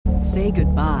Say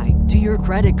goodbye to your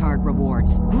credit card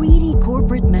rewards. Greedy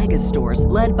corporate mega stores,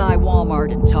 led by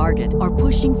Walmart and Target, are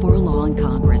pushing for a law in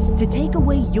Congress to take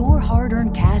away your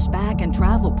hard-earned cash back and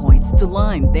travel points to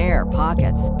line their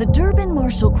pockets. The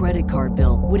Durbin-Marshall credit card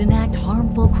bill would enact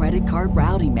harmful credit card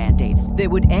routing mandates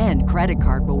that would end credit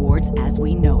card rewards as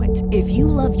we know it. If you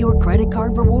love your credit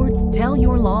card rewards, tell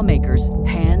your lawmakers,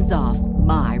 hands off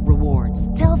my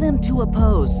rewards. Tell them to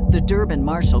oppose the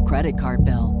Durbin-Marshall credit card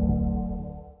bill.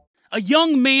 A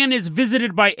young man is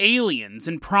visited by aliens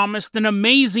and promised an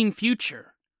amazing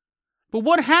future. But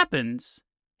what happens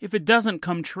if it doesn't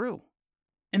come true?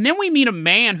 And then we meet a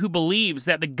man who believes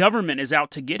that the government is out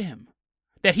to get him,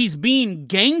 that he's being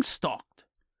gang-stalked,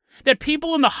 that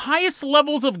people in the highest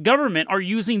levels of government are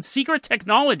using secret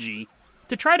technology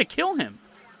to try to kill him.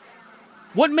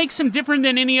 What makes him different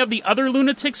than any of the other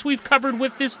lunatics we've covered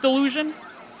with this delusion?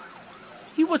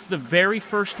 He was the very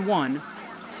first one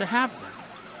to have them.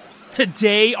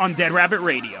 Today on Dead Rabbit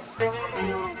Radio.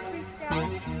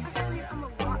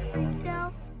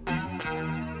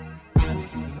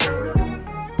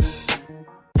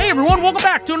 Hey everyone, welcome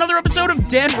back to another episode of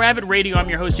Dead Rabbit Radio. I'm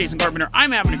your host, Jason Carpenter.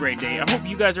 I'm having a great day. I hope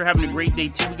you guys are having a great day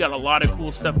too. We got a lot of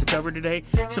cool stuff to cover today.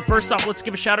 So first off, let's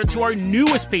give a shout out to our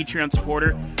newest Patreon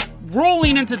supporter.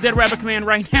 Rolling into Dead Rabbit Command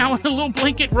right now in a little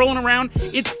blanket rolling around.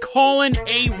 It's Colin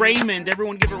A. Raymond.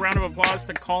 Everyone give a round of applause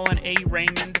to Colin A.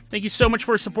 Raymond. Thank you so much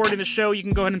for supporting the show. You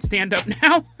can go ahead and stand up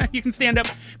now. You can stand up.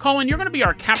 Colin, you're going to be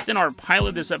our captain, our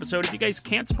pilot this episode. If you guys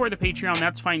can't support the Patreon,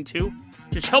 that's fine too.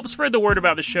 Just help spread the word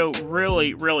about the show.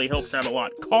 Really, really helps out a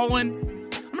lot. Colin,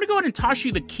 I'm going to go ahead and toss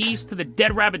you the keys to the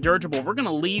Dead Rabbit dirigible. We're going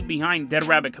to leave behind Dead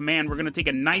Rabbit Command. We're going to take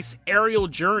a nice aerial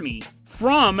journey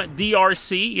from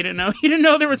DRC. You didn't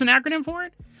know there was an acronym for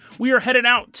it? We are headed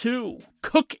out to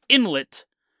Cook Inlet,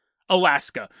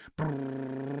 Alaska.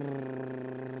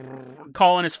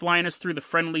 Colin is flying us through the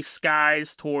friendly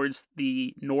skies towards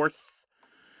the north.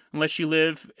 Unless you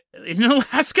live in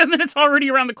Alaska, then it's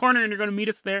already around the corner and you're going to meet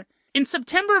us there. In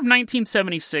September of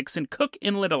 1976, in Cook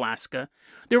Inlet, Alaska,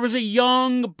 there was a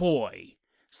young boy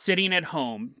sitting at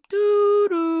home.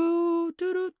 Doo-doo,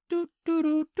 doo-doo, doo-doo,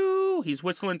 doo-doo, doo. He's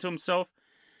whistling to himself.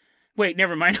 Wait,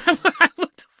 never mind. I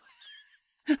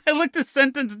looked a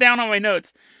sentence down on my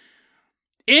notes.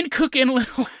 In Cook Inlet,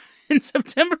 in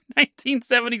September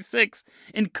 1976,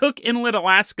 in Cook Inlet,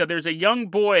 Alaska, there's a young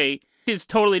boy. Is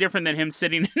totally different than him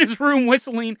sitting in his room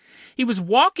whistling. He was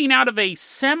walking out of a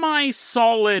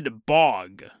semi-solid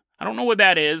bog. I don't know what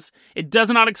that is. It does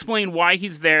not explain why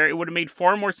he's there. It would have made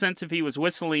far more sense if he was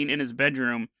whistling in his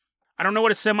bedroom. I don't know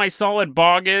what a semi-solid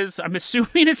bog is. I'm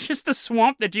assuming it's just a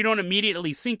swamp that you don't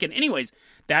immediately sink in. Anyways,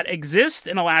 that exists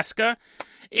in Alaska.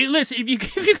 Listen, if you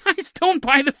guys don't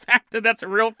buy the fact that that's a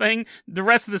real thing, the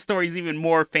rest of the story is even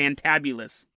more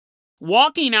fantabulous.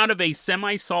 Walking out of a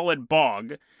semi-solid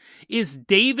bog is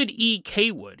David E.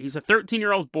 Kaywood. He's a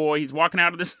 13-year-old boy. He's walking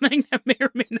out of this thing that may or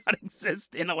may not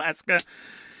exist in Alaska.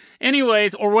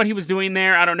 Anyways, or what he was doing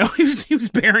there, I don't know. He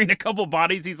was burying a couple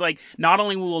bodies. He's like, not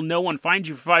only will no one find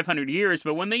you for 500 years,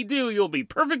 but when they do, you'll be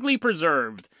perfectly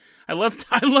preserved. I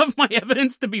love my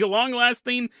evidence to be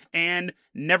long-lasting and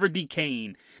never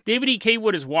decaying. David E.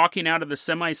 Kaywood is walking out of the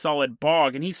semi-solid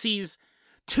bog, and he sees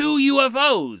 2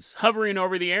 UFOs hovering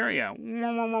over the area.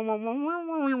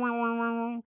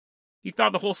 You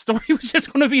thought the whole story was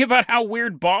just going to be about how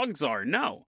weird bogs are.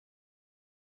 No.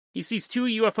 He sees 2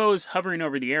 UFOs hovering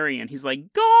over the area, and he's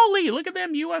like, golly, look at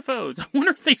them UFOs. I wonder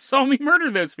if they saw me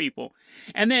murder those people.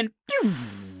 And then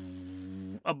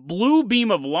a blue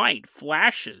beam of light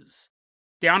flashes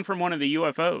down from one of the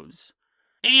UFOs.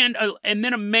 And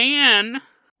then a man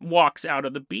walks out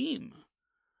of the beam.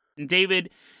 And David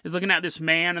is looking at this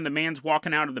man, and the man's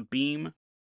walking out of the beam.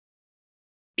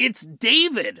 It's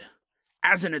David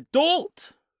as an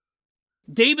adult.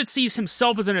 David sees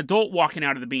himself as an adult walking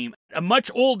out of the beam. A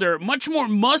much older, much more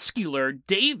muscular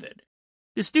David.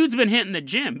 This dude's been hitting the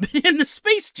gym, been in the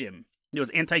space gym.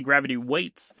 Those anti-gravity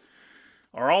weights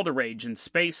are all the rage in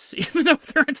space. Even though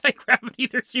they're anti-gravity,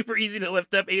 they're super easy to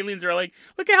lift up. Aliens are like,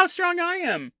 look at how strong I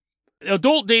am.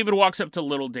 Adult David walks up to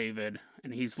little David,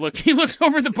 and he looks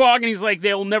over the bog, and he's like,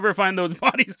 they'll never find those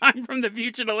bodies. I'm from the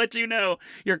future to let you know.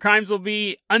 Your crimes will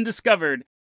be undiscovered.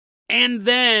 And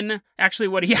then, actually,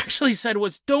 what he actually said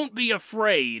was, don't be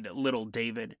afraid, little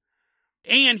David.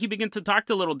 And he began to talk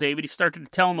to little David. He started to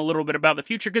tell him a little bit about the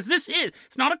future, because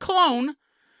it's not a clone.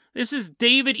 This is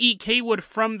David E. Kaywood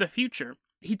from the future.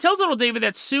 He tells little David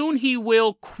that soon he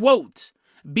will, quote,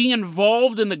 be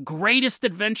involved in the greatest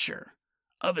adventure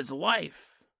of his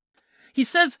life. He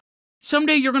says,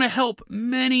 someday you're going to help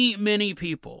many, many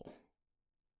people.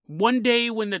 One day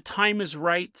when the time is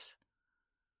right,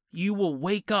 You will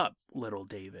wake up, little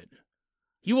David.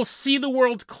 You will see the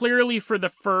world clearly for the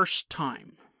first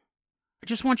time. I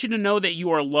just want you to know that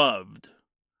you are loved.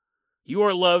 You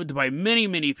are loved by many,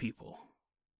 many people.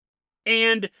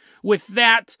 And with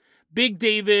that, Big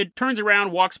David turns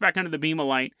around, walks back under the beam of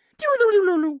light,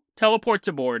 teleports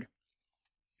aboard.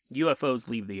 UFOs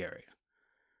leave the area.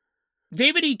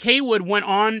 David E. Kaywood went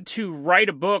on to write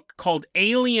a book called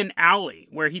Alien Alley,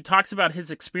 where he talks about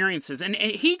his experiences. And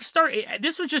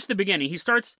this was just the beginning. He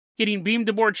starts getting beamed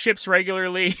aboard ships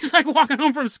regularly. He's like walking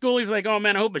home from school. He's like, oh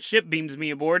man, I hope a ship beams me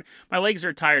aboard. My legs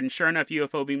are tired. And sure enough,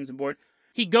 UFO beams aboard.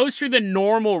 He goes through the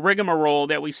normal rigmarole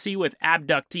that we see with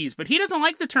abductees, but he doesn't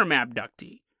like the term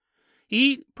abductee.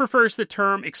 He prefers the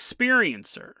term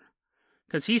experiencer,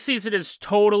 because he sees it as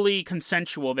totally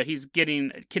consensual that he's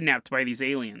getting kidnapped by these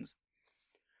aliens.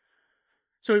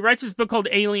 So he writes this book called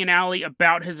Alien Alley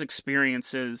about his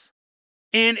experiences.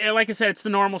 And like I said, it's the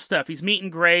normal stuff. He's meeting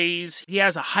Greys. He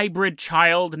has a hybrid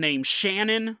child named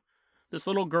Shannon. This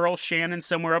little girl, Shannon,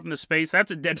 somewhere up in the space.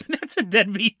 That's a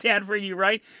deadbeat dad for you,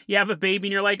 right? You have a baby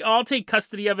and you're like, oh, I'll take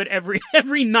custody of it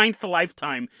every ninth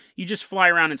lifetime. You just fly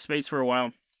around in space for a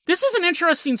while. This is an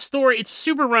interesting story. It's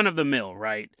super run-of-the-mill,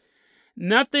 right?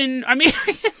 Nothing, I mean,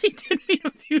 I guess he did meet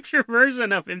a future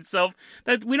version of himself.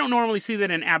 That we don't normally see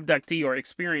that in abductee or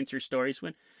experiencer stories.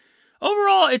 But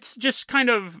overall, it's just kind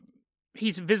of,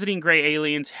 he's visiting gray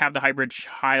aliens, have the hybrid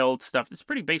child stuff. It's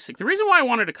pretty basic. The reason why I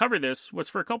wanted to cover this was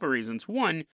for a couple of reasons.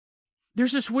 One,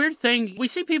 there's this weird thing. We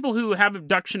see people who have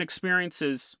abduction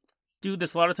experiences do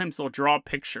this. A lot of times they'll draw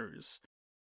pictures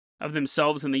of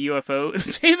themselves in the UFO.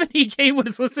 If David E. Kaywood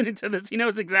is listening to this, he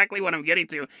knows exactly what I'm getting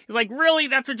to. He's like, really?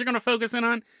 That's what you're going to focus in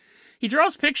on? He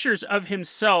draws pictures of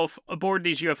himself aboard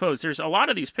these UFOs. There's a lot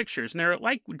of these pictures, and they're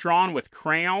like drawn with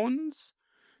crayons.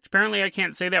 Apparently I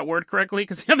can't say that word correctly,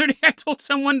 because the other day I told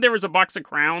someone there was a box of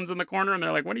crowns in the corner, and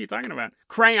they're like, what are you talking about?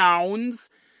 Crayons.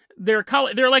 They're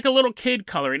like a little kid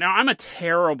coloring. Now, I'm a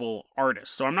terrible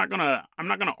artist, so I'm not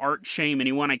gonna art shame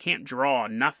anyone. I can't draw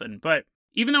nothing, but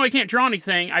even though I can't draw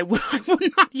anything, I would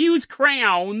not use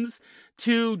crayons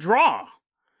to draw,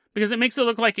 because it makes it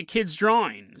look like a kid's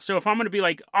drawing. So if I'm going to be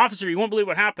like, officer, you won't believe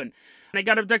what happened, and I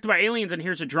got abducted by aliens, and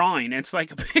here's a drawing, and it's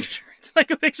like a picture. It's like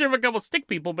a picture of a couple stick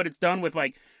people, but it's done with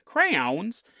like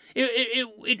crayons.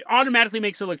 It automatically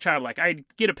makes it look childlike. I'd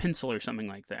get a pencil or something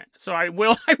like that. So I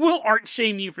will art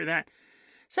shame you for that.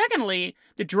 Secondly,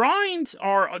 the drawings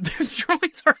are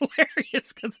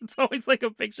hilarious, because it's always like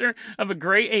a picture of a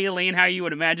gray alien, how you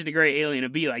would imagine a gray alien to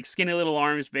be, like skinny little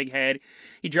arms, big head.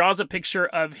 He draws a picture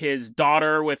of his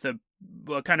daughter with a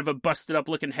kind of a busted up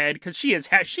looking head, because she is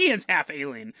half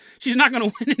alien. She's not going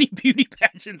to win any beauty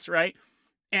pageants, right?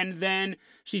 And then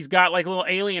she's got like little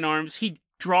alien arms. He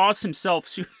draws himself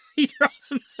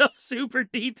super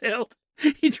detailed.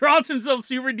 He draws himself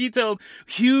super detailed,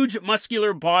 huge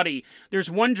muscular body. There's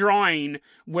one drawing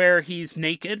where he's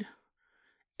naked,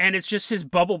 and it's just his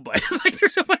bubble butt. Like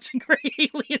there's a bunch of gray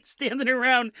aliens standing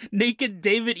around naked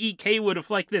David E. Kaywood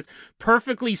with like this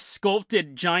perfectly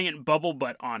sculpted giant bubble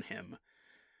butt on him.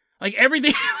 Like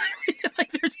everything,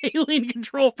 like there's alien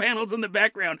control panels in the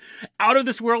background, out of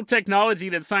this world technology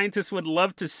that scientists would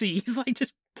love to see. He's like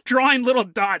just drawing little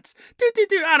dots.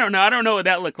 I don't know what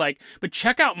that looked like. But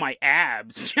check out my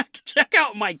abs. Check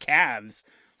out my calves.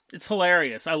 It's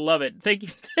hilarious. I love it. Thank you,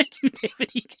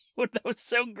 David E. Kaywood. That was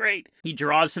so great. He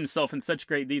draws himself in such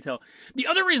great detail. The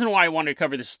other reason why I wanted to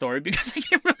cover this story, because I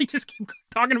can't really just keep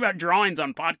talking about drawings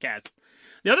on podcasts.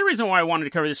 The other reason why I wanted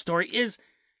to cover this story is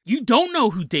you don't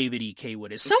know who David E.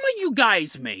 Kaywood is. Some of you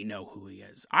guys may know who he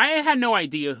is. I had no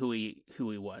idea who he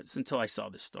was until I saw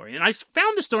this story. And I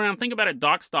found the story on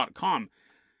thinkaboutitdocs.com,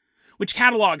 which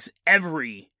catalogs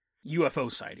every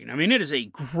UFO sighting. I mean, it is a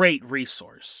great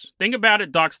resource.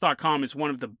 Thinkaboutitdocs.com is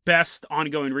one of the best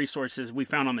ongoing resources we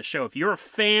found on the show. If you're a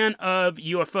fan of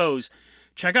UFOs,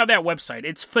 check out that website.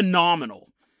 It's phenomenal.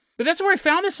 But that's where I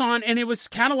found this on, and it was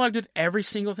cataloged with every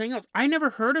single thing else. I never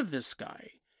heard of this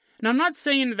guy. Now, I'm not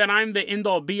saying that I'm the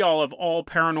end-all, be-all of all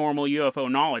paranormal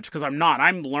UFO knowledge, because I'm not.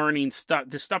 I'm learning stuff.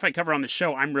 The stuff I cover on the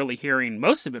show, I'm really hearing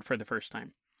most of it for the first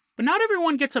time. But not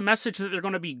everyone gets a message that they're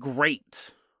going to be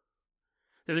great,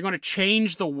 that they're going to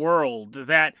change the world,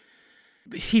 that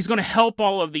he's going to help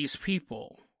all of these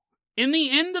people. In the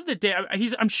end of the day,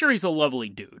 I'm sure he's a lovely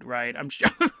dude, right? I'm sure,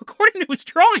 according to his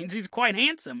drawings, he's quite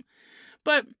handsome.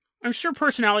 But I'm sure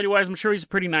personality-wise, I'm sure he's a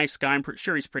pretty nice guy. I'm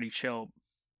sure he's pretty chill.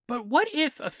 But what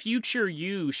if a future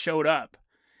you showed up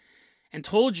and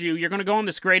told you you're going to go on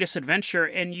this greatest adventure,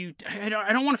 and I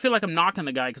don't want to feel like I'm knocking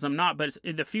the guy, because I'm not, but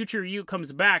the future you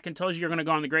comes back and tells you you're going to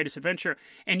go on the greatest adventure,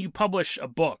 and you publish a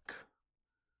book.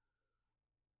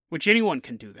 which anyone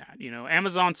can do that.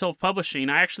 Amazon self-publishing,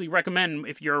 I actually recommend,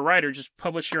 if you're a writer, just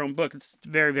publish your own book. It's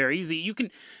very, very easy. You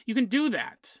can do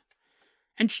that.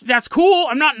 And that's cool.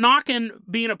 I'm not knocking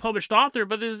being a published author,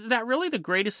 but is that really the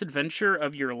greatest adventure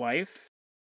of your life?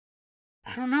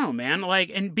 I don't know, man.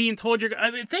 And being told think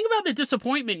about the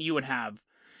disappointment you would have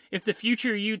if the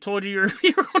future you told you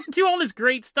you're going to do all this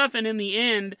great stuff, and in the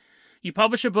end, you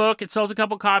publish a book, it sells a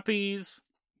couple copies,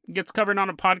 gets covered on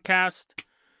a podcast,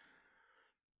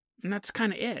 and that's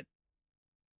kind of it.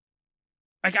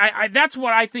 That's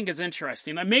what I think is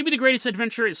interesting. Maybe the greatest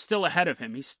adventure is still ahead of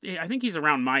him. I think he's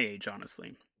around my age,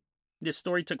 honestly. This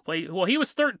story took place... Well, he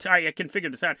was 13... I can figure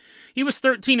this out. He was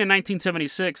 13 in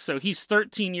 1976, so he's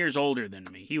 13 years older than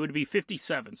me. He would be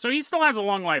 57. So he still has a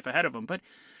long life ahead of him, but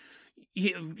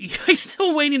he's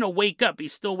still waiting to wake up.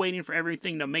 He's still waiting for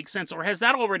everything to make sense. Or has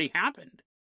that already happened?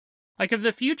 If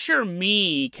the future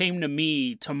me came to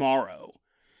me tomorrow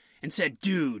and said,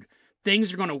 dude,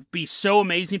 things are going to be so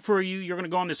amazing for you. You're going to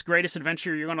go on this greatest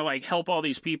adventure. You're going to help all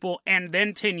these people. And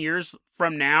then 10 years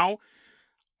from now,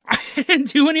 I didn't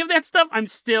do any of that stuff. I'm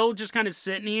still just kind of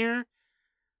sitting here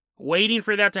waiting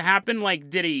for that to happen.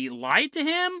 Did he lie to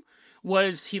him?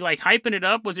 Was he hyping it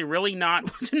up? Was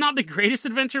it not the greatest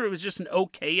adventure? It was just an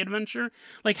okay adventure.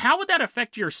 How would that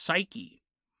affect your psyche?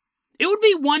 It would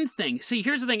be one thing. See,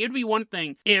 here's the thing. It would be one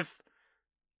thing if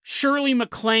Shirley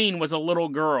MacLaine was a little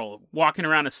girl walking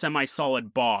around a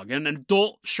semi-solid bog. An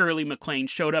adult Shirley MacLaine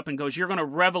showed up and goes, you're going to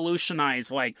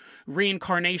revolutionize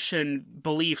reincarnation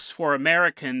beliefs for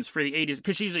Americans for the 80s.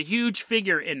 Because she's a huge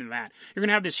figure in that. You're going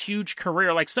to have this huge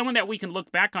career. Someone that we can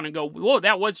look back on and go, whoa,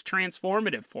 that was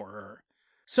transformative for her.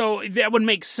 So that would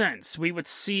make sense. We would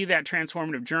see that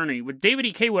transformative journey. With David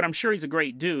E. Kaywood, I'm sure he's a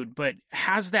great dude. But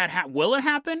has that will it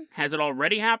happen? Has it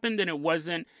already happened and it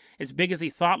wasn't as big as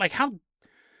he thought?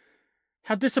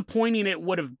 How disappointing it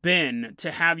would have been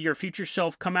to have your future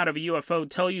self come out of a UFO,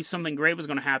 tell you something great was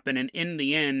going to happen, and in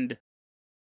the end,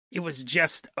 it was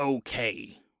just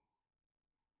okay.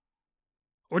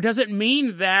 Or does it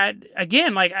mean that,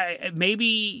 again,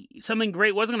 maybe something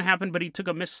great was going to happen, but he took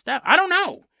a misstep? I don't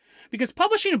know. Because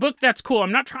publishing a book, that's cool.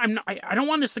 I don't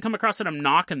want this to come across that I'm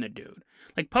knocking the dude.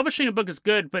 Publishing a book is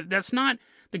good, but that's not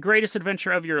the greatest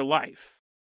adventure of your life.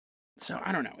 So,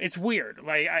 I don't know. It's weird.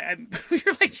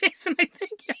 You're Jason, I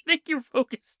think you're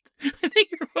focused. I think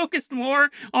you're focused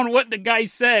more on what the guy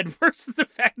said versus the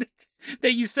fact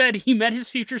that you said he met his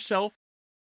future self.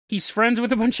 He's friends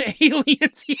with a bunch of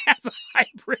aliens. He has a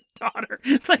hybrid daughter.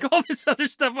 All this other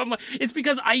stuff. It's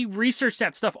because I research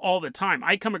that stuff all the time.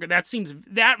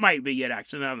 That might be it,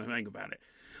 actually, now that I think about it.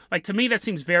 To me, that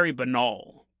seems very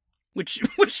banal. Which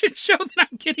should show that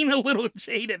I'm getting a little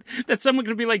jaded. That someone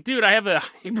could be like, dude, I have a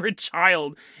hybrid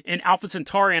child in Alpha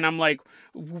Centauri. And I'm like,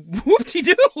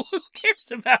 whoop-de-doo. Who cares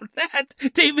about that?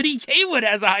 David E. Kaywood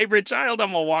has a hybrid child.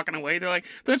 I'm all walking away. They're like,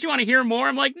 don't you want to hear more?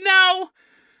 I'm like, no,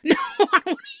 I don't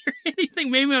want to hear anything.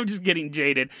 Maybe I'm just getting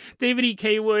jaded. David E.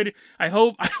 Kaywood, I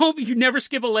hope you never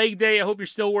skip a leg day. I hope you're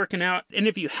still working out. And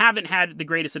if you haven't had the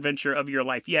greatest adventure of your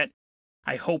life yet,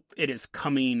 I hope it is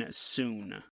coming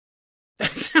soon.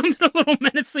 That sounded a little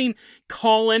menacing,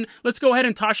 Colin. Let's go ahead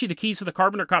and toss you the keys to the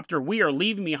Carpenter Copter. We are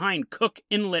leaving behind Cook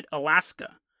Inlet,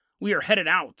 Alaska. We are headed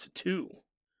out to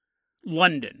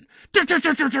London.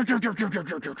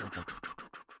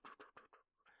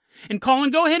 And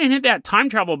Colin, go ahead and hit that time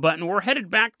travel button. We're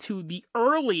headed back to the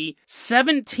early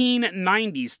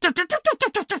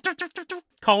 1790s.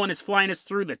 Colin is flying us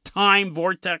through the time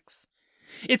vortex.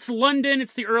 It's London.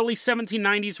 It's the early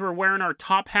 1790s. We're wearing our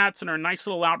top hats and our nice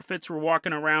little outfits. We're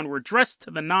walking around. We're dressed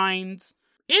to the nines.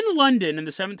 In London in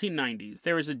the 1790s,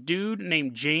 there was a dude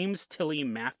named James Tilley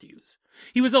Matthews.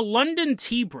 He was a London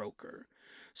tea broker.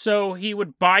 So he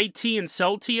would buy tea and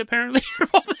sell tea, apparently.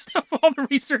 All the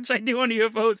research I do on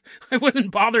UFOs, I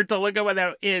wasn't bothered to look at what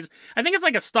that is. I think it's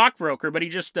like a stockbroker, but he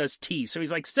just does tea. So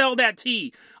he's like, sell that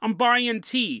tea. I'm buying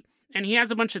tea. And he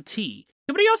has a bunch of tea.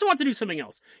 But he also wants to do something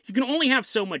else. You can only have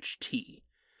so much tea.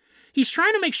 He's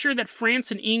trying to make sure that France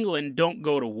and England don't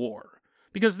go to war.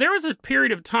 Because there was a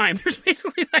period of time, there's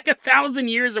basically 1,000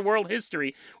 years of world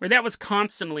history where that was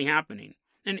constantly happening.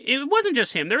 And it wasn't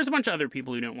just him. There was a bunch of other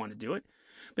people who didn't want to do it.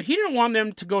 But he didn't want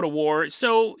them to go to war,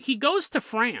 so he goes to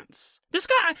France. This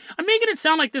guy, I'm making it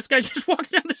sound like this guy just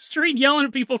walking down the street yelling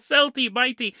at people, sell tea,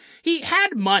 buy tea. He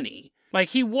had money.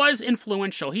 He was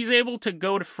influential. He's able to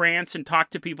go to France and talk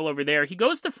to people over there. He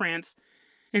goes to France,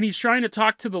 and he's trying to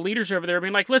talk to the leaders over there,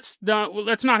 being like, let's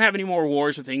not have any more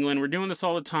wars with England. We're doing this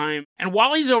all the time. And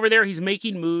while he's over there, he's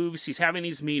making moves. He's having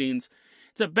these meetings.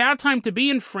 It's a bad time to be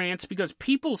in France because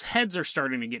people's heads are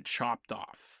starting to get chopped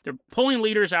off. They're pulling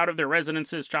leaders out of their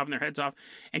residences, chopping their heads off.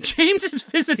 And James is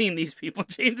visiting these people.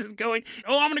 James is going,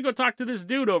 oh, I'm going to go talk to this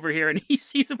dude over here. And he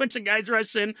sees a bunch of guys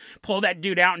rush in, pull that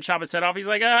dude out and chop his head off. He's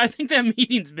like, I think that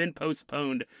meeting's been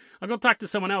postponed. I'll go talk to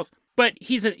someone else. But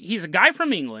he's a guy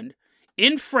from England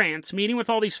in France meeting with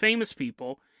all these famous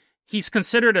people. He's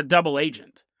considered a double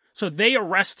agent. So they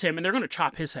arrest him and they're going to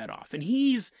chop his head off. And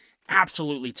he's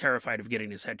absolutely terrified of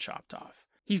getting his head chopped off.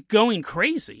 He's going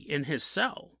crazy in his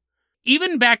cell.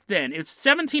 Even back then, it's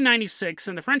 1796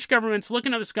 and the French government's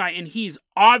looking at this guy and he's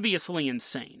obviously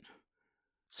insane.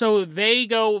 So they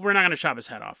go, we're not going to chop his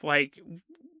head off. Like,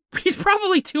 he's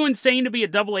probably too insane to be a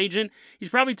double agent. He's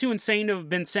probably too insane to have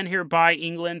been sent here by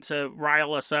England to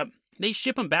rile us up. They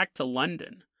ship him back to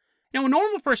London. Now, a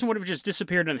normal person would have just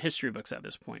disappeared in the history books at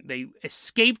this point. They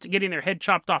escaped getting their head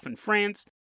chopped off in France.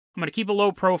 I'm going to keep a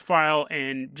low profile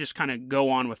and just kind of go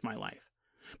on with my life.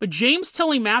 But James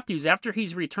Tilly Matthews, after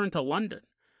he's returned to London,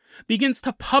 begins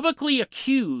to publicly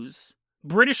accuse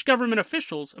British government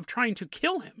officials of trying to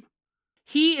kill him.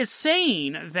 He is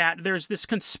saying that there's this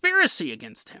conspiracy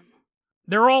against him.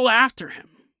 They're all after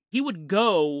him. He would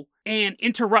go and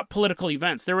interrupt political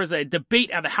events. There was a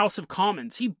debate at the House of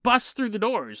Commons. He busts through the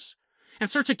doors and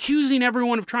starts accusing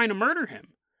everyone of trying to murder him.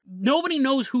 Nobody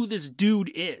knows who this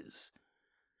dude is.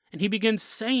 And he begins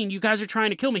saying, you guys are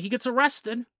trying to kill me. He gets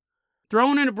arrested,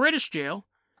 thrown in a British jail,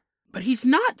 but he's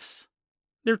nuts.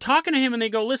 They're talking to him and they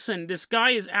go, listen, this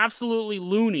guy is absolutely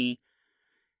loony.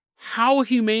 How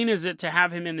humane is it to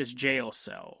have him in this jail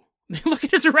cell? They look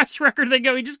at his arrest record, they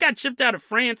go, he just got shipped out of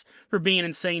France for being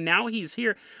insane. Now he's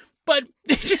here. But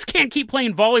they just can't keep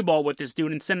playing volleyball with this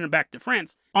dude and sending him back to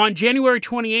France. On January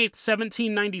 28th,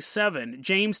 1797,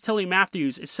 James Tilly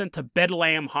Matthews is sent to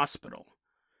Bedlam Hospital,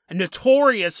 a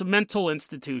notorious mental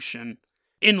institution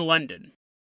in London.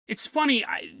 It's funny,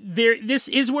 this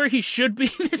is where he should be.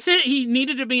 He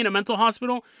needed to be in a mental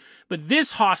hospital, but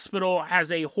this hospital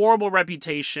has a horrible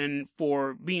reputation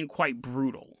for being quite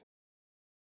brutal.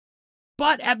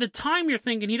 But at the time, you're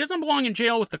thinking he doesn't belong in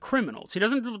jail with the criminals. He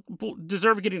doesn't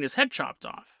deserve getting his head chopped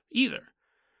off either.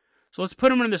 So let's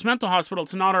put him in this mental hospital.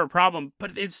 It's not our problem,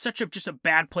 but it's just a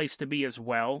bad place to be as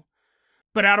well.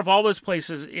 But out of all those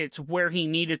places, it's where he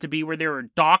needed to be, where there were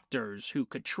doctors who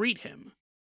could treat him.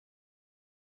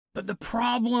 But the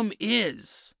problem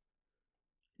is,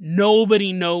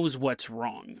 nobody knows what's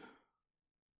wrong.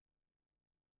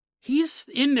 He's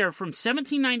in there from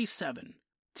 1797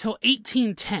 till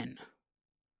 1810.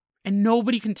 And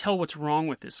nobody can tell what's wrong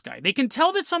with this guy. They can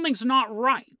tell that something's not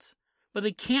right, but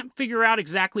they can't figure out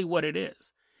exactly what it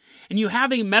is. And you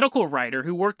have a medical writer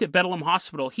who worked at Bedlam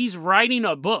Hospital. He's writing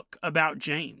a book about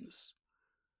James.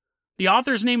 The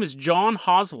author's name is John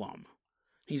Haslam.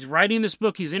 He's writing this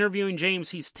book. He's interviewing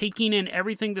James. He's taking in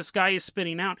everything this guy is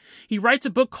spitting out. He writes a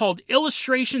book called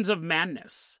Illustrations of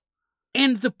Madness.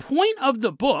 And the point of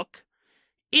the book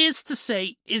is to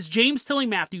say, is James Tilly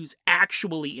Matthews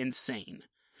actually insane?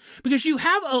 Because you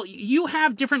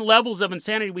have different levels of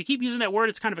insanity. We keep using that word.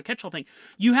 It's kind of a catch-all thing.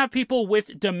 You have people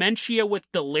with dementia,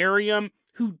 with delirium,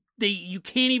 who you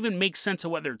can't even make sense of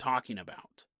what they're talking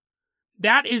about.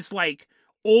 That is like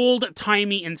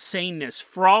old-timey insaneness,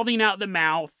 frothing out the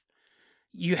mouth.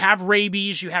 You have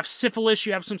rabies, you have syphilis,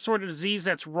 you have some sort of disease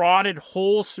that's rotted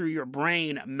holes through your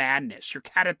brain. Madness. You're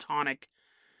catatonic.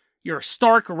 You're a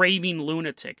stark, raving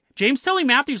lunatic. James Tilly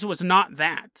Matthews was not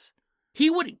that.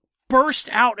 He would burst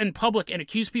out in public and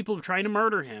accuse people of trying to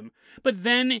murder him, but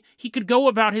then he could go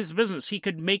about his business. He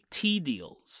could make tea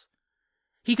deals.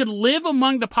 He could live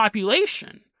among the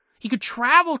population. He could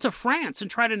travel to France and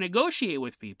try to negotiate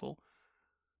with people.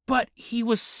 But he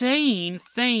was saying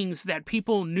things that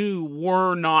people knew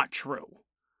were not true.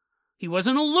 He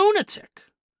wasn't a lunatic.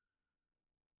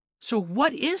 So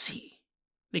what is he?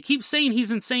 They keep saying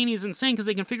he's insane because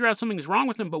they can figure out something's wrong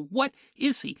with him, but what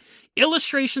is he?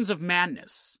 Illustrations of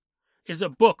Madness is a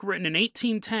book written in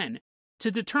 1810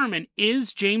 to determine,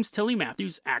 is James Tilly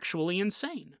Matthews actually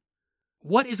insane?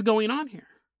 What is going on here?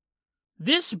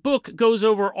 This book goes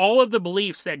over all of the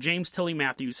beliefs that James Tilly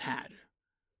Matthews had.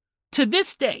 To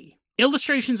this day,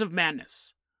 Illustrations of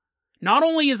Madness, not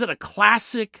only is it a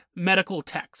classic medical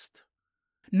text,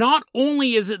 not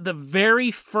only is it the very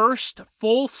first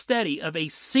full study of a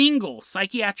single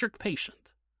psychiatric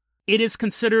patient, it is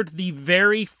considered the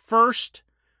very first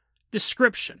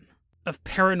description of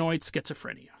paranoid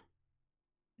schizophrenia.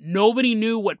 Nobody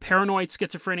knew what paranoid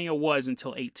schizophrenia was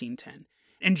until 1810.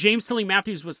 And James Tilly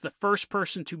Matthews was the first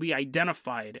person to be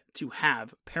identified to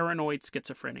have paranoid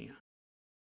schizophrenia.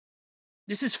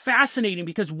 This is fascinating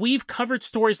because we've covered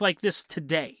stories like this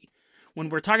today. When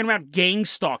we're talking about gang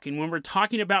stalking, when we're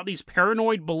talking about these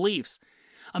paranoid beliefs,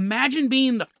 Imagine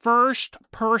being the first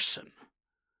person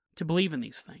to believe in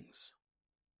these things.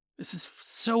 This is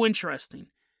so interesting.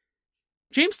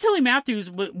 James Tilly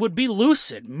Matthews would be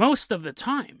lucid most of the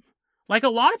time. Like a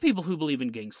lot of people who believe in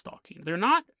gang stalking. They're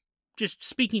not just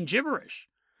speaking gibberish,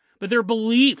 but their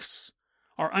beliefs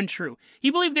are untrue.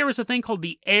 He believed there was a thing called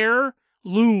the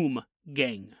heirloom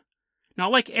gang.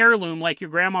 Not like heirloom, like your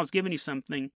grandma's giving you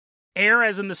something. Air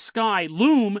as in the sky,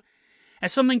 loom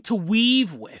as something to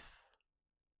weave with.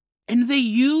 And they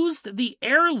used the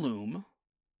heirloom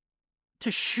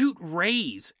to shoot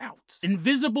rays out.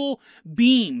 Invisible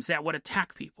beams that would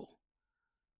attack people.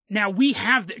 Now we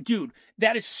have that, dude,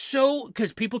 that is so,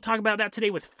 because people talk about that today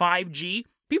with 5G.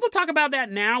 People talk about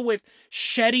that now with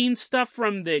shedding stuff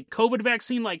from the COVID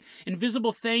vaccine, like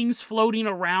invisible things floating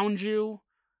around you.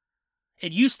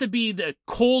 It used to be the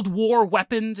Cold War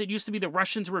weapons. It used to be the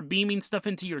Russians were beaming stuff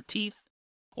into your teeth.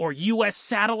 Or U.S.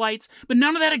 satellites. But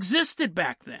none of that existed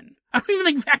back then. I don't even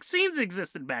think vaccines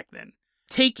existed back then.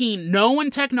 Taking known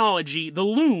technology, the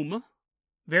loom,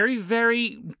 very,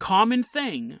 very common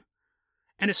thing,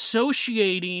 and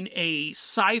associating a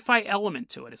sci-fi element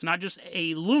to it. It's not just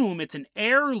a loom, it's an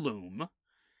heirloom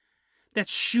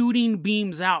that's shooting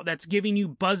beams out, that's giving you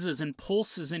buzzes and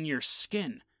pulses in your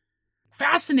skin.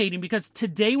 Fascinating, because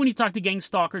today when you talk to gang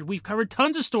stalkers, we've covered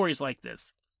tons of stories like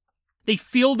this. They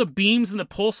feel the beams and the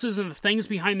pulses and the things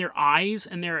behind their eyes,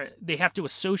 and they have to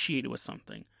associate it with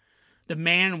something. The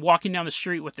man walking down the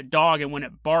street with the dog, and when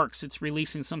it barks, it's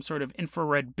releasing some sort of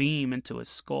infrared beam into his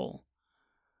skull.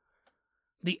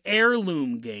 The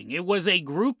heirloom gang. It was a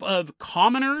group of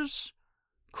commoners,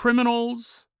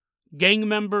 criminals, gang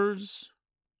members,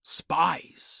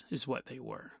 spies is what they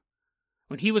were.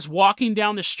 When he was walking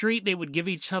down the street, they would give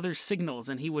each other signals,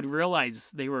 and he would realize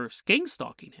they were gang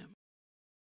stalking him.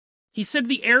 He said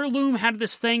the heirloom had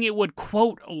this thing, it would,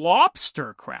 quote,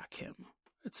 lobster crack him.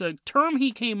 It's a term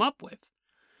he came up with.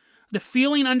 The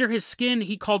feeling under his skin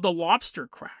he called the lobster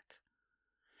crack.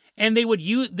 And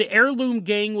the heirloom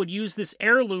gang would use this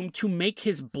heirloom to make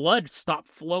his blood stop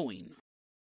flowing.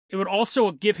 It would also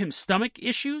give him stomach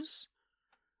issues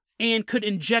and could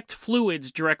inject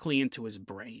fluids directly into his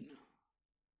brain.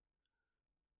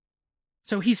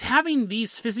 So he's having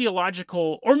these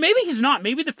physiological, or maybe he's not,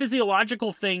 maybe the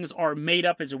physiological things are made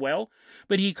up as well,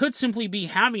 but he could simply be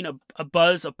having a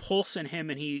buzz, a pulse in him,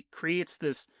 and he creates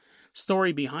this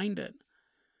story behind it.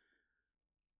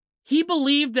 He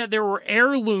believed that there were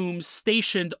heirlooms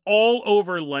stationed all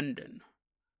over London.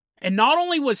 And not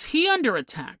only was he under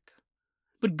attack,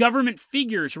 but government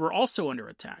figures were also under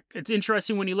attack. It's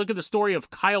interesting when you look at the story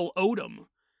of Kyle Odom,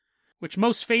 which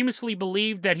most famously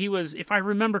believed that he was, if I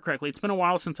remember correctly, it's been a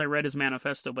while since I read his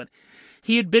manifesto, but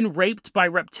he had been raped by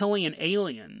reptilian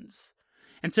aliens.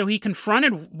 And so he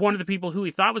confronted one of the people who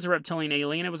he thought was a reptilian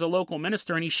alien. It was a local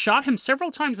minister, and he shot him several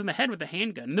times in the head with a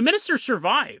handgun. The minister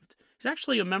survived. He's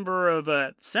actually a member of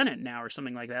Senate now or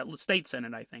something like that. State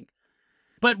Senate, I think.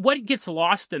 But what gets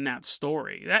lost in that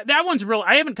story? That one's real.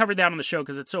 I haven't covered that on the show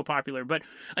because it's so popular. But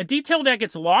a detail that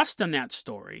gets lost in that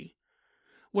story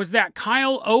was that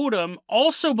Kyle Odom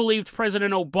also believed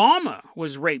President Obama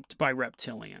was raped by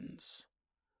reptilians.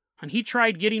 And he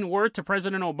tried getting word to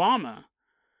President Obama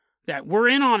that we're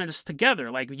in on this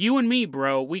together. Like, you and me,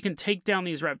 bro, we can take down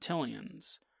these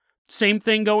reptilians. Same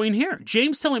thing going here.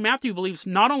 James Tilly Matthew believes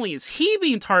not only is he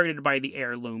being targeted by the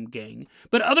heirloom gang,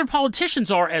 but other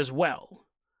politicians are as well.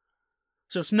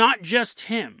 So it's not just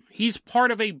him. He's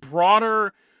part of a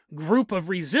broader group of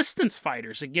resistance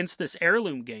fighters against this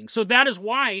heirloom gang. So that is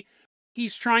why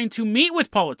he's trying to meet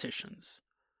with politicians.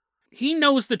 He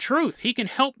knows the truth. He can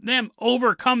help them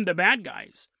overcome the bad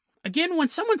guys. Again, when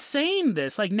someone's saying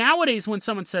this, like nowadays when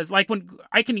someone says, like when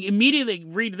I can immediately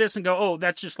read this and go, oh,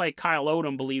 that's just like Kyle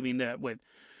Odom believing that with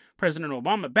President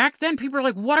Obama. Back then, people are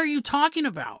like, what are you talking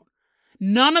about?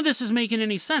 None of this is making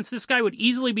any sense. This guy would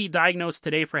easily be diagnosed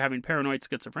today for having paranoid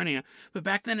schizophrenia, but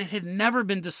back then it had never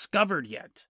been discovered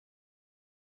yet.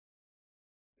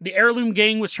 The heirloom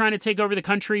gang was trying to take over the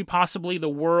country, possibly the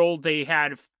world. They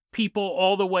had people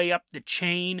all the way up the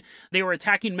chain. They were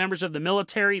attacking members of the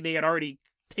military. They had already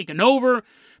taken over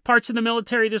parts of the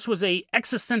military. This was an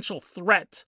existential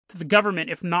threat to the government,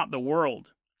 if not the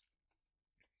world.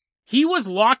 He was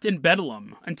locked in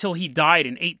Bedlam until he died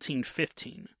in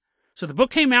 1815. So the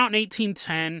book came out in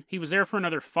 1810. He was there for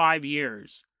another 5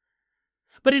 years.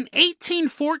 But in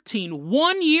 1814,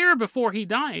 1 year before he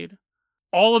died,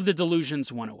 all of the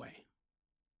delusions went away.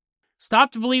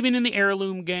 Stopped believing in the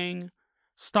heirloom gang.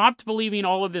 Stopped believing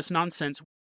all of this nonsense.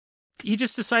 He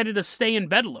just decided to stay in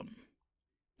Bedlam.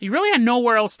 He really had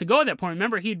nowhere else to go at that point.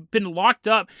 Remember, he'd been locked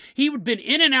up. He had been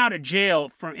in and out of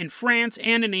jail in France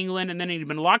and in England, and then he'd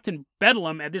been locked in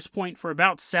Bedlam at this point for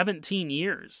about 17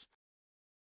 years.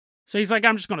 So he's like,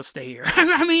 I'm just going to stay here.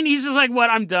 I mean, he's just like, what,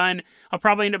 I'm done. I'll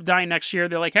probably end up dying next year.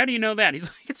 They're like, how do you know that? He's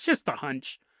like, it's just a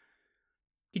hunch.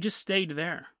 He just stayed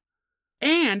there.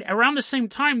 And around the same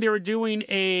time, they were doing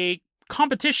a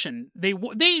competition.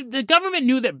 The government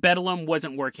knew that Bedlam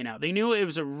wasn't working out. They knew it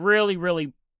was a really,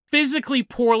 really physically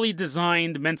poorly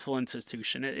designed mental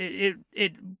institution.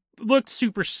 It looked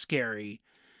super scary.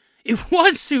 It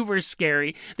was super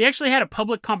scary. They actually had a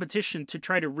public competition to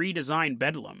try to redesign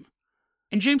Bedlam.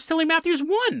 And James Tilly Matthews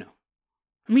won.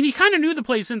 I mean, he kind of knew the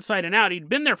place inside and out. He'd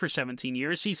been there for 17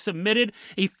 years. He submitted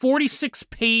a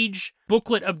 46-page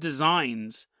booklet of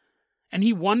designs, and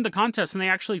he won the contest, and they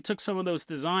actually took some of those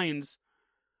designs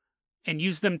and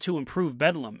used them to improve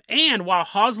Bedlam. And while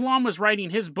Haslam was writing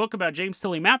his book about James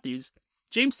Tilly Matthews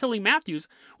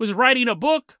was writing a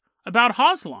book about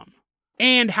Haslam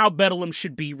and how Bedlam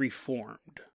should be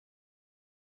reformed.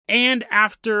 And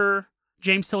after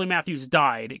James Tilly Matthews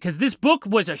died, because this book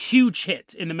was a huge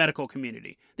hit in the medical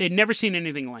community. They had never seen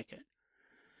anything like it.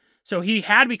 So he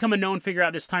had become a known figure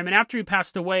at this time, and after he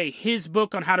passed away, his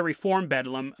book on how to reform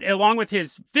Bedlam, along with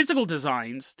his physical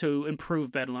designs to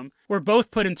improve Bedlam, were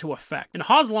both put into effect. And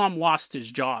Haslam lost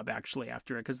his job, actually,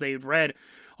 after it, because they had read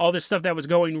all this stuff that was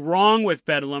going wrong with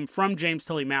Bedlam from James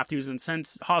Tilly Matthews, and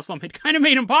since Haslam had kind of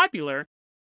made him popular,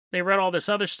 they read all this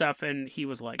other stuff, and he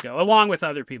was let go, along with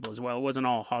other people as well. It wasn't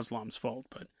all Haslam's fault,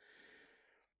 but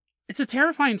it's a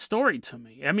terrifying story to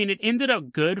me. I mean, it ended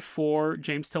up good for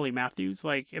James Tilly Matthews.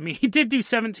 He did do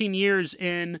 17 years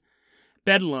in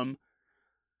Bedlam,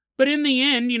 but in the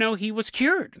end, he was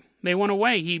cured. They went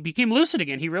away. He became lucid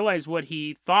again. He realized what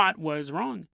he thought was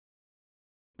wrong.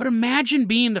 But imagine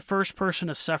being the first person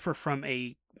to suffer from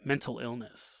a mental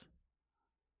illness.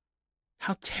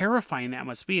 How terrifying that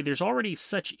must be. There's already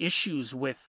such issues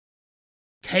with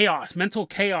chaos, mental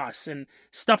chaos, and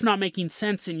stuff not making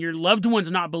sense, and your loved ones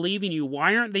not believing you.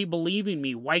 Why aren't they believing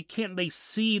me? Why can't they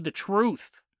see the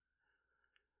truth?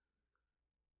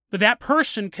 But that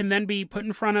person can then be put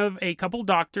in front of a couple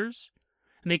doctors,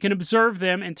 and they can observe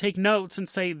them and take notes and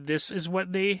say, this is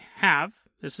what they have.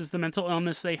 This is the mental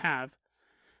illness they have.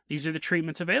 These are the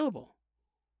treatments available.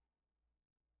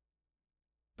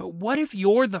 But what if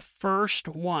you're the first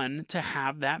one to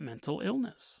have that mental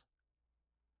illness?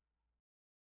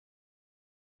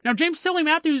 Now, James Tilly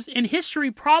Matthews in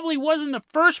history probably wasn't the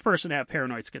first person to have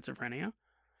paranoid schizophrenia,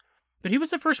 but he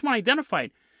was the first one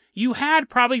identified. You had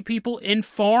probably people in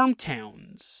farm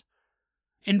towns,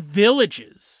 in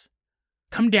villages,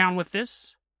 come down with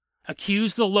this,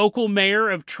 accuse the local mayor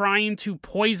of trying to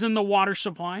poison the water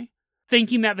supply,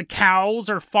 thinking that the cows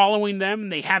are following them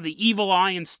and they have the evil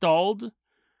eye installed,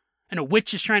 and a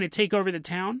witch is trying to take over the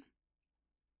town.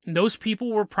 And those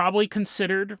people were probably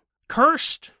considered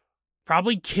cursed,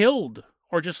 probably killed,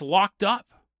 or just locked up,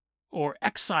 or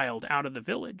exiled out of the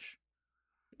village.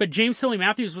 But James Tilly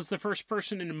Matthews was the first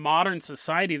person in modern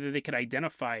society that they could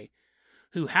identify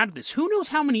who had this. Who knows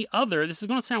how many other, this is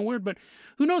going to sound weird, but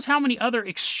who knows how many other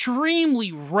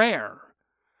extremely rare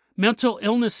mental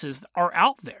illnesses are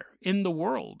out there in the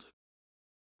world.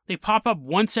 They pop up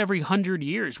once every 100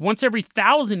 years, once every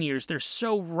 1,000 years. They're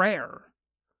so rare.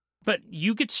 But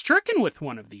you get stricken with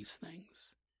one of these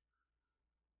things,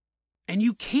 and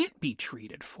you can't be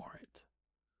treated for it.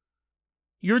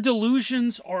 Your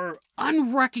delusions are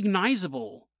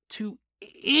unrecognizable to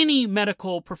any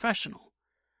medical professional.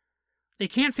 They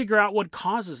can't figure out what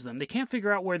causes them. They can't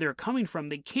figure out where they're coming from.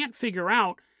 They can't figure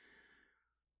out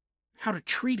how to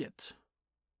treat it.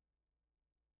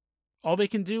 All they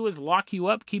can do is lock you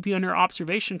up, keep you under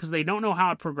observation, because they don't know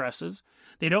how it progresses.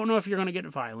 They don't know if you're going to get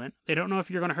violent. They don't know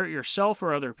if you're going to hurt yourself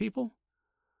or other people.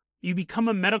 You become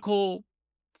a medical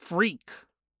freak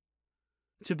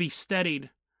to be studied,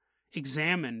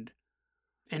 examined,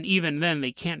 and even then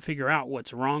they can't figure out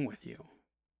what's wrong with you.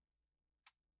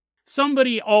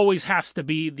 Somebody always has to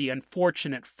be the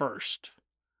unfortunate first.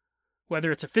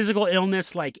 Whether it's a physical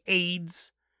illness like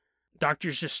AIDS,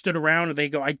 doctors just stood around and they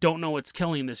go, I don't know what's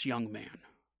killing this young man.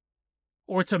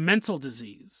 Or it's a mental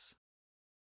disease,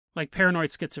 like paranoid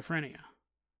schizophrenia.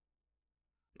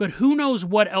 But who knows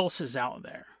what else is out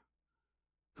there?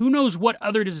 Who knows what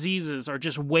other diseases are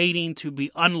just waiting to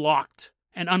be unlocked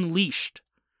and unleashed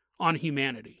on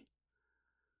humanity?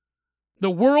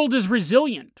 The world is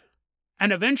resilient,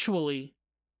 and eventually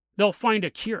they'll find a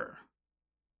cure.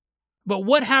 But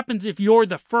what happens if you're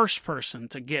the first person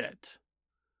to get it?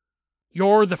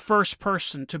 You're the first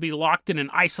person to be locked in an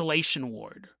isolation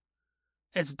ward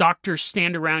as doctors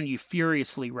stand around you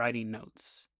furiously writing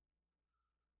notes.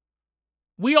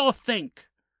 We all think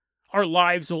our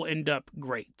lives will end up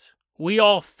great. We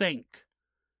all think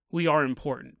we are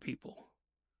important people.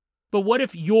 But what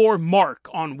if your mark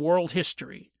on world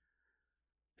history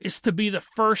is to be the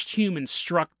first human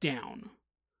struck down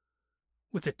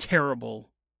with a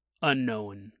terrible,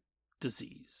 unknown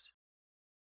disease?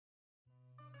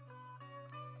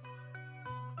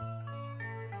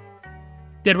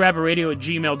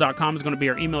 DeadRabbitRadio@gmail.com is going to be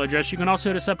our email address. You can also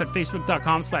hit us up at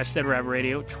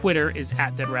Facebook.com/DeadRabbitRadio. Twitter is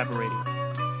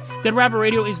 @DeadRabbitRadio. Dead Rabbit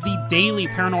Radio is the daily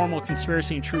paranormal,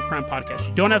 conspiracy, and true crime podcast.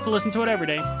 You don't have to listen to it every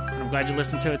day, but I'm glad you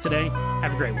listened to it today.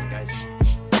 Have a great one, guys.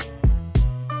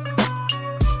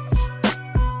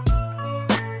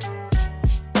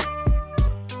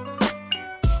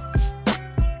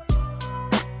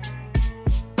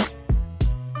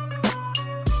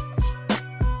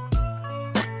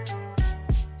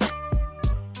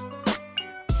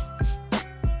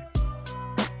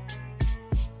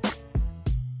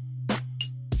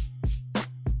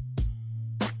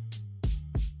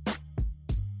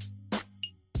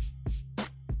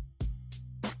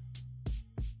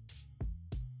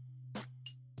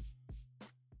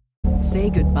 Say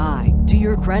goodbye to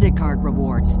your credit card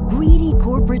rewards. Greedy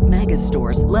corporate mega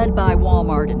stores, led by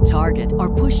Walmart and Target,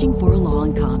 are pushing for a law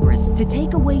in Congress to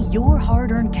take away your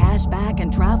hard-earned cash back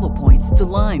and travel points to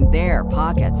line their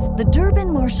pockets. The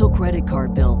Durbin-Marshall credit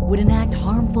card bill would enact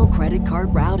harmful credit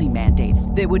card routing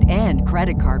mandates that would end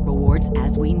credit card rewards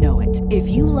as we know it. If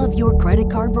you love your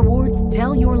credit card rewards,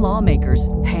 tell your lawmakers,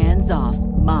 hands off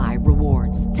my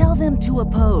rewards. Tell them to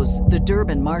oppose the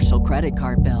Durbin-Marshall credit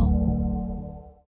card bill.